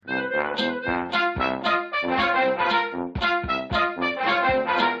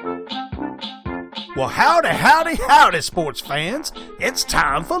Well, howdy, howdy, howdy, sports fans. It's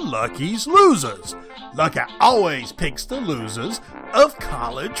time for Lucky's Losers. Lucky always picks the losers of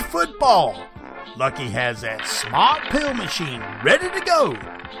college football. Lucky has that smart pill machine ready to go.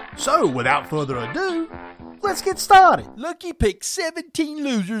 So, without further ado, let's get started. Lucky picked 17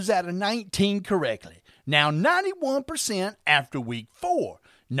 losers out of 19 correctly. Now 91% after week 4.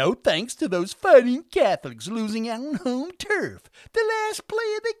 No thanks to those fighting Catholics losing out on home turf. The last play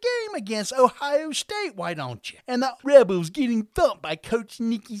of the game against Ohio State, why don't you? And the Rebels getting thumped by Coach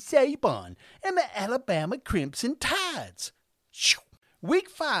Nicky Saban and the Alabama Crimson Tides. Shoo. Week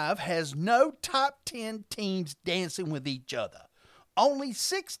 5 has no top 10 teams dancing with each other. Only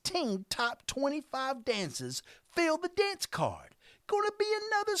 16 top 25 dances fill the dance card. Gonna be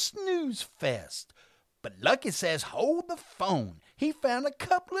another snooze fest. But Lucky says hold the phone. He found a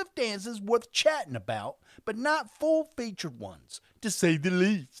couple of dances worth chatting about, but not full-featured ones, to say the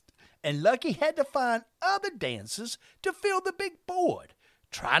least. And Lucky had to find other dances to fill the big board.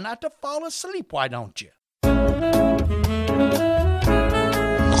 Try not to fall asleep, why don't you?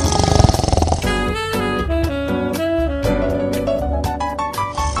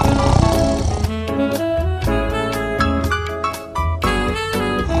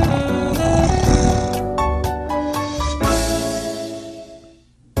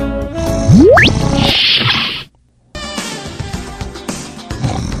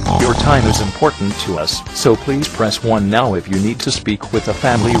 Your time is important to us, so please press 1 now if you need to speak with a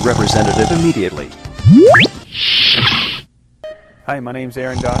family representative immediately. Hi, my name's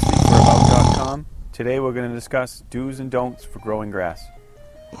Aaron Dostie for About.com. Today we're going to discuss do's and don'ts for growing grass.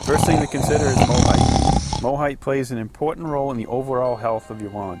 First thing to consider is mow height. Mow height plays an important role in the overall health of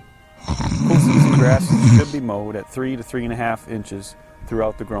your lawn. Full season grasses should be mowed at 3 to 3.5 inches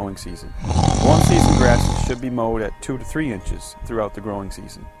throughout the growing season. Warm season grasses should be mowed at 2 to 3 inches throughout the growing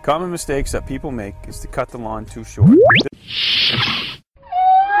season. Common mistakes that people make is to cut the lawn too short.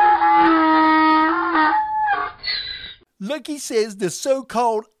 Lucky says the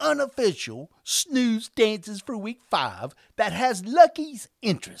so-called unofficial snooze dances for week 5 that has Lucky's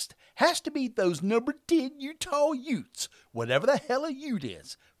interest has to be those number 10 Utah Utes, whatever the hell a Ute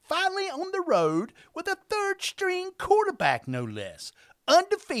is, finally on the road with a third-string quarterback no less,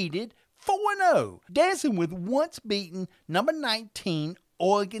 undefeated 4-0, dancing with once-beaten number 19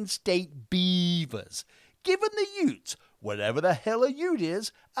 Oregon State Beavers, giving the Utes, whatever the hell a Ute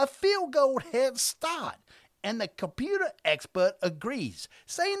is, a field goal head start. And the computer expert agrees,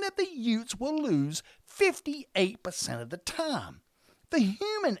 saying that the Utes will lose 58% of the time. The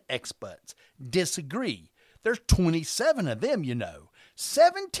human experts disagree. There's 27 of them, you know.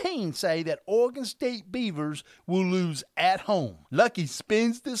 17 say that Oregon State Beavers will lose at home. Lucky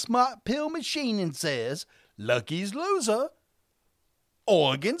spins the smart pill machine and says, Lucky's loser,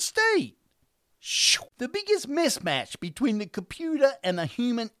 Oregon State. Shoo. The biggest mismatch between the computer and the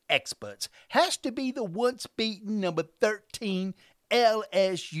human experts has to be the once-beaten number 13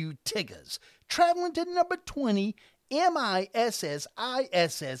 LSU Tigers, traveling to number 20 MISSISSIPPI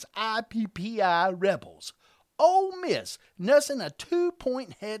Rebels. Ole Miss nursing a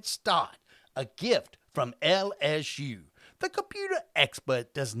 2-point head start, a gift from LSU. The computer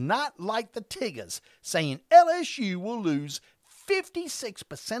expert does not like the Tigers, saying LSU will lose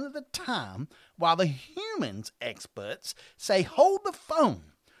 56% of the time, while the humans experts say hold the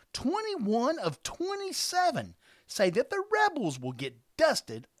phone. 21 of 27 say that the Rebels will get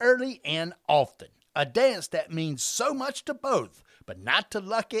dusted early and often. A dance that means so much to both, but not to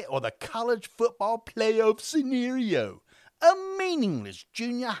Lucky or the college football playoff scenario. A meaningless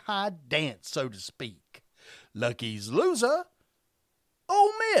junior high dance, so to speak. Lucky's loser,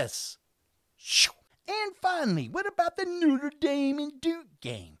 Ole Miss. Shoo. And finally, what about the Notre Dame and Duke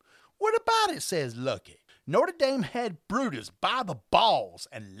game? What about it, says Lucky. Notre Dame had Brutus by the balls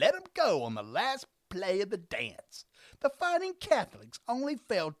and let him go on the last play of the dance. The Fighting Catholics only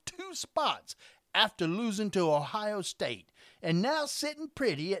fell 2 spots after losing to Ohio State, and now sitting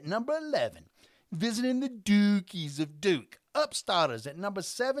pretty at number 11, visiting the Dukies of Duke, upstarters at number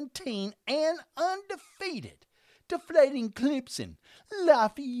 17 and undefeated, deflating Clemson,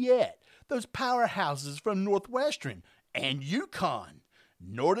 Lafayette, those powerhouses from Northwestern, and UConn.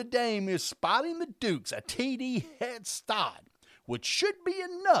 Notre Dame is spotting the Dukes a TD head start, which should be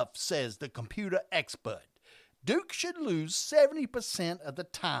enough, says the computer expert. Duke should lose 70% of the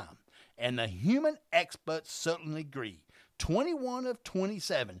time, and the human experts certainly agree. 21 of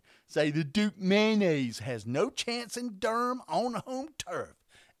 27 say the Duke mayonnaise has no chance in Durham on home turf,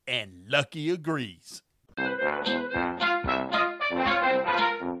 and Lucky agrees.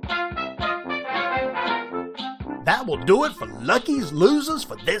 that will do it for Lucky's Losers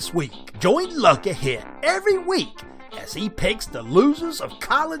for this week. Join Lucky here every week as he picks the losers of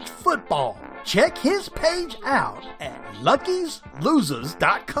college football. Check his page out at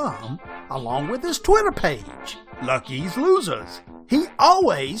luckyslosers.com along with his Twitter page, Lucky's Losers. He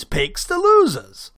always picks the losers.